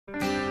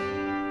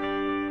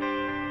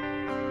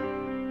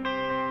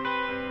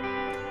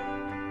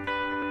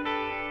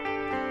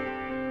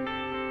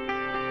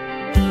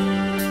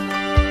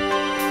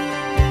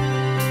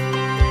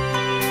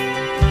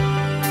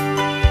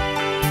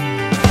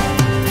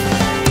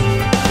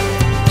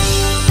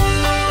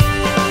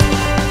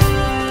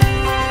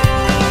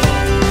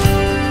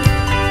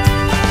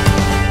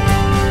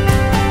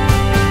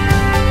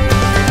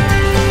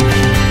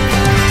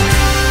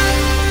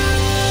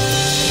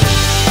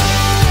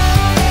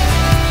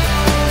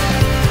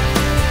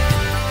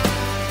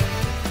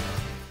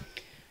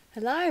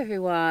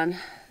everyone.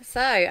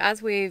 So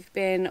as we've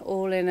been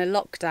all in a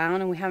lockdown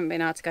and we haven't been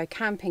able to go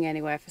camping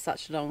anywhere for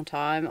such a long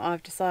time,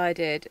 I've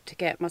decided to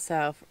get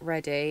myself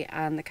ready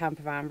and the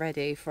camper van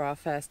ready for our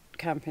first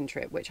camping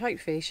trip, which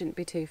hopefully shouldn't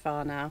be too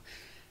far now,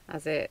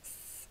 as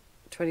it's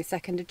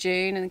 22nd of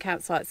June and the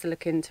campsites are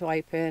looking to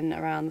open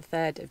around the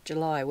 3rd of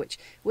July, which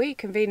we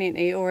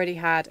conveniently already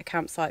had a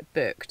campsite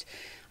booked,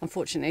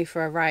 unfortunately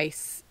for a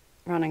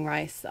running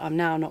race that I'm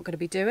now not going to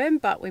be doing,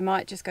 but we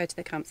might just go to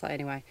the campsite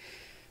anyway.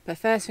 But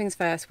first things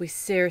first, we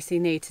seriously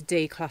need to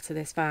declutter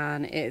this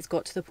van. It's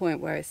got to the point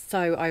where it's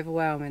so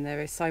overwhelming. There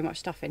is so much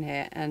stuff in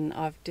here, and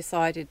I've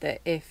decided that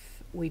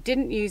if we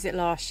didn't use it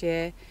last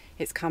year,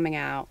 it's coming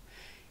out.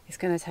 It's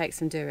going to take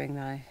some doing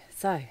though.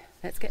 So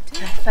let's get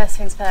to it. First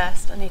things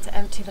first, I need to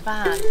empty the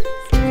van.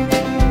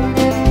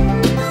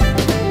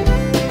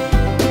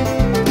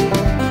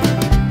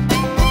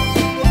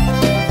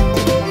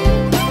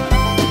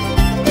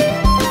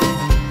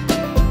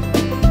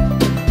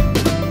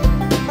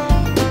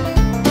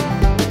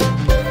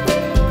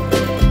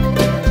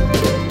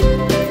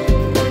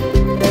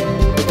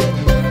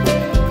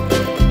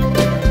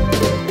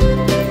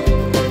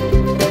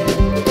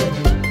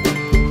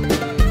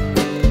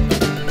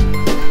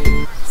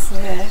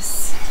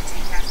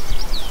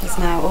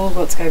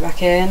 Got to go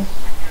back in,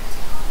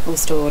 all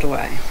stored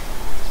away.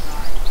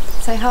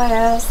 Say hi,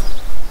 Els.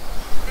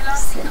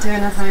 Just doing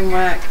her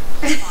homework.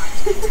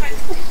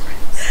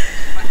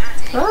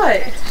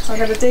 Right, I'm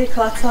going to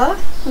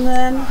declutter and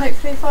then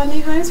hopefully find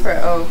new homes for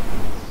it all.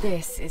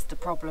 This is the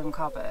problem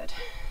cupboard.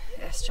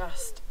 It's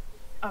just,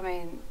 I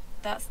mean,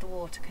 that's the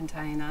water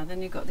container,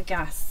 then you've got the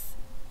gas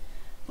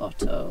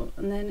bottle,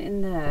 and then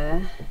in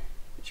there,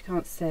 which you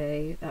can't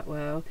see that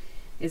well,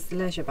 is the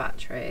leisure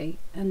battery,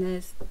 and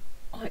there's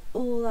like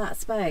all that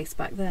space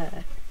back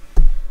there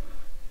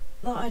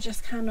that I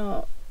just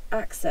cannot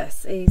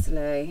access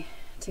easily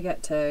to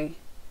get to.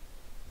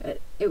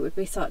 It would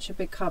be such a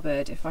big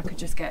cupboard if I could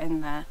just get in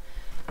there.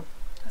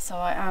 So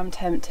I am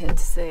tempted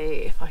to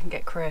see if I can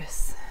get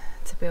Chris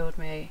to build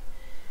me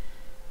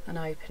an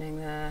opening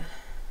there,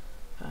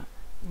 but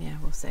yeah,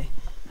 we'll see.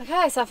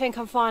 Okay, so I think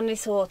I'm finally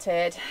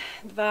sorted.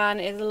 The van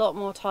is a lot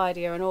more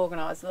tidier and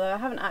organised, although I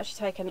haven't actually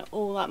taken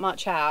all that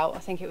much out. I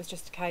think it was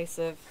just a case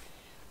of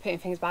putting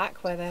things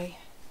back where they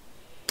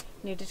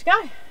needed to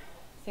go.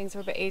 Things are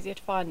a bit easier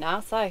to find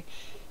now, so I'll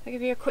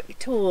give you a quick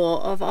tour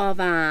of our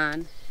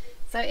van.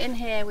 So in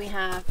here we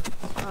have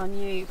our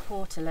new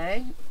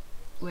portaloo,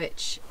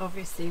 which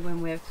obviously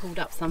when we're pulled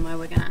up somewhere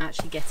we're going to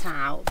actually get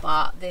out,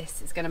 but this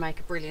is going to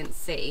make a brilliant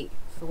seat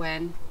for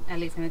when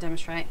Ellie's going to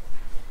demonstrate.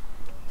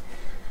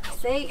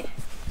 Seat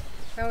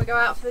when we go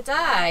out for the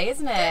day,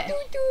 isn't it?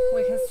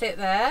 We can sit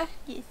there,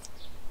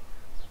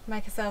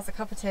 make ourselves a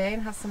cup of tea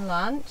and have some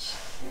lunch.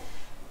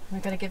 We're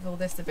going to give all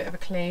this a bit of a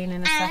clean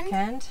in a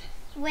second.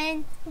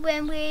 When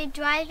we're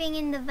driving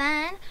in the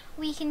van,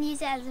 we can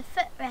use it as a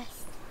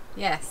footrest.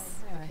 Yes.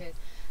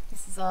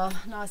 This is our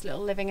nice little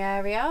living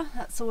area.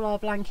 That's all our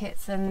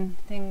blankets and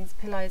things,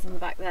 pillows on the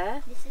back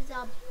there. This is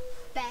our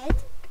bed.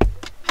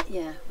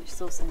 Yeah, which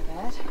is also the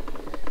bed.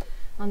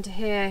 Under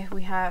here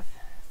we have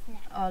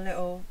our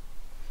little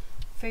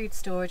food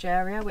storage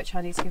area, which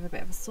I need to give a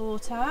bit of a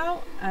sort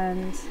out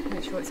and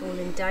make sure it's all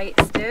in date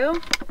still.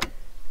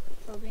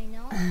 Probably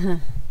not.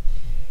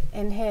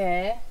 In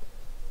here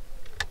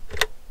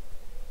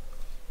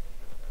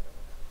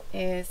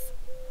is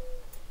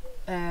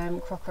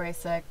crockery,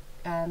 so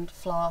and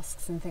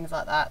flasks and things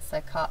like that,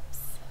 so cups,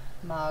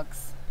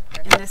 mugs.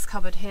 In this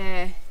cupboard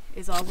here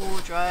is our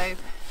wardrobe,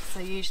 so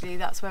usually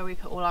that's where we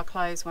put all our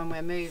clothes when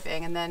we're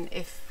moving, and then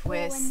if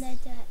we're when they're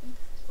dirty.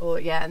 Or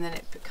yeah, and then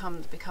it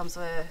becomes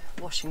a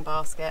washing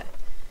basket.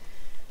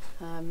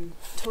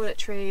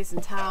 Toiletries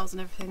and towels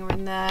and everything are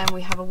in there, and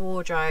we have a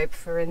wardrobe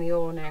for in the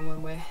awning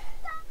when we're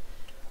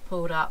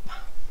pulled up.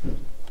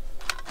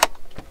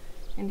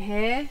 In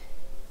here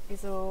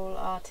is all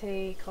our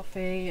tea,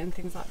 coffee and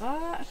things like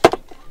that.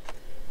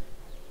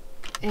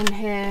 In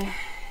here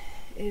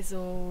is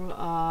all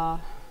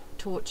our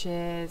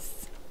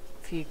torches,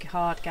 a few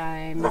card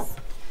games.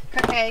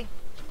 Okay.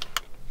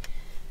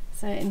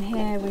 So in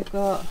here we've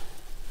got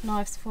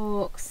knives,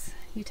 forks,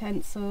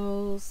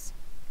 utensils,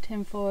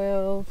 tin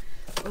foil,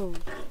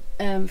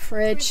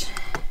 fridge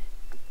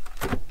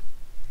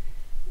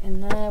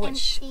in there,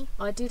 which empty.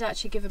 I did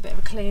actually give a bit of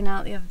a clean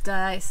out the other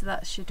day, so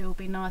that should all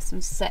be nice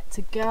and set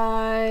to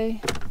go.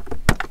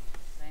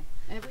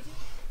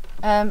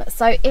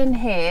 So in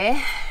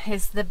here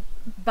is the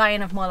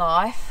bane of my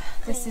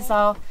life. This is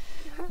our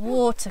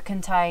water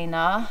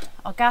container.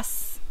 Our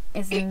gas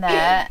is in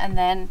there, and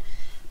then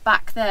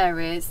back there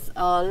is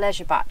our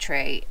leisure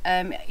battery.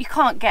 You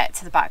can't get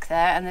to the back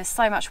there, and there's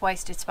so much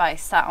wasted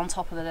space sat on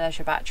top of the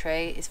leisure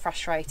battery. It's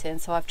frustrating,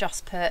 so I've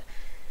just put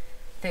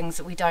things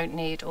that we don't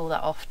need all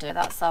that often.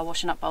 That's our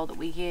washing up bowl that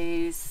we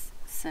use,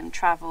 some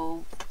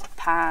travel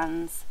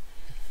pans,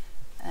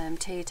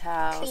 tea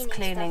towels,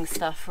 cleaning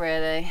stuff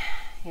really.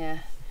 Yeah.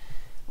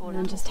 And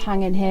I'm just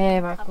hanging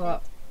here, I've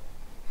got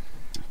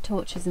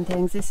torches and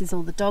things. This is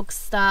all the dog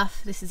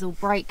stuff, this is all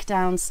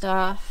breakdown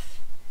stuff.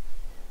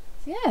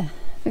 Yeah,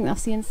 think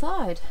that's the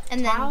inside.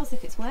 And towels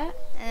if it's wet.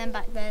 And then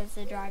back there's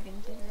the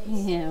driving place.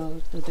 Yeah,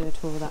 we'll do a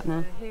tour of that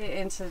now. Here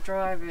into the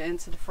drive,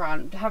 into the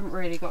front. Haven't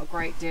really got a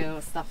great deal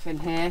of stuff in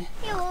here.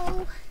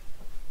 Hello.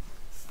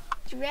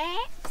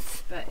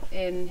 Dress. But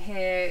in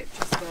here,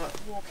 just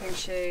got walking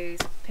shoes,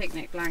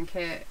 picnic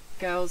blanket,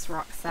 girls'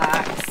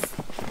 rucksacks,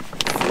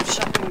 some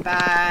shopping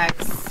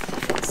bags,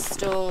 a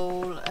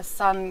stool, a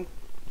sun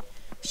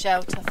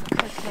shelter for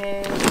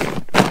cooking.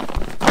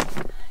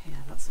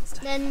 Yeah, that sort of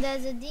stuff. Then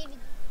there's a DVD.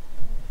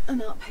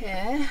 And up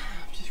here,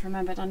 I've just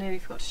remembered, I nearly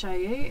forgot to show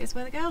you, is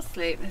where the girls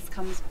sleep. This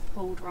comes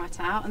pulled right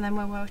out, and then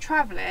when we were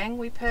travelling,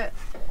 we put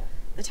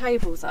the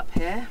tables up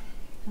here,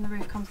 and the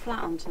roof comes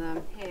flat onto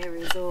them. Here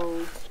is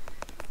all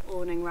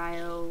awning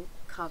rail,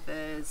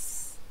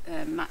 covers,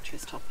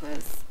 mattress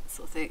toppers,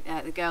 sort of thing.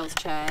 The girls'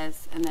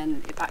 chairs, and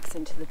then it backs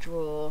into the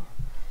drawer.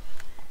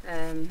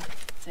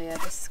 So yeah,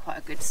 this is quite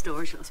a good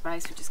storage little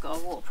space. We've just got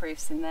our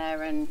waterproofs in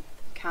there and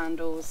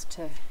candles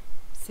to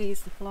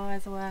seize the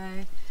flies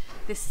away.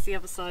 This is the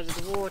other side of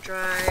the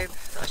wardrobe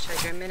that I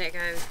showed you a minute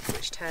ago,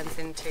 which turns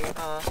into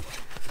our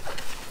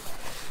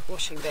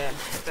washing bin.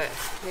 But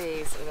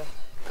these are the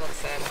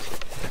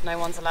godsend. No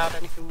one's allowed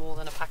anything more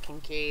than a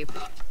packing cube.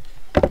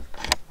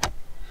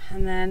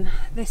 And then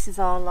this is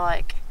our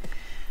like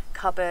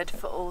cupboard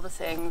for all the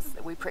things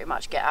that we pretty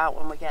much get out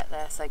when we get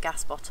there. So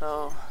gas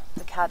bottle,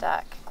 the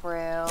Kadak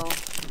grill,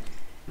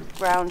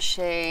 ground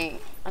sheet,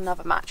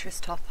 another mattress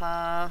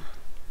topper,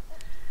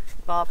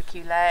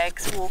 barbecue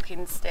legs,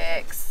 walking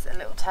sticks, a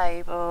little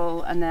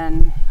table, and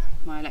then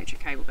my electric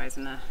cable goes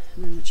in there.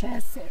 And then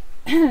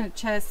the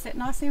chairs sit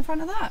nicely in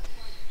front of that.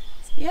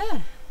 So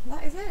yeah,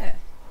 that is it.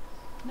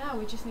 Now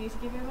we just need to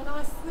give him a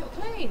nice little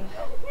clean,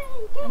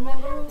 and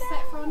then we're all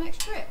set for our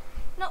next trip.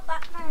 Not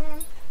that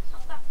man.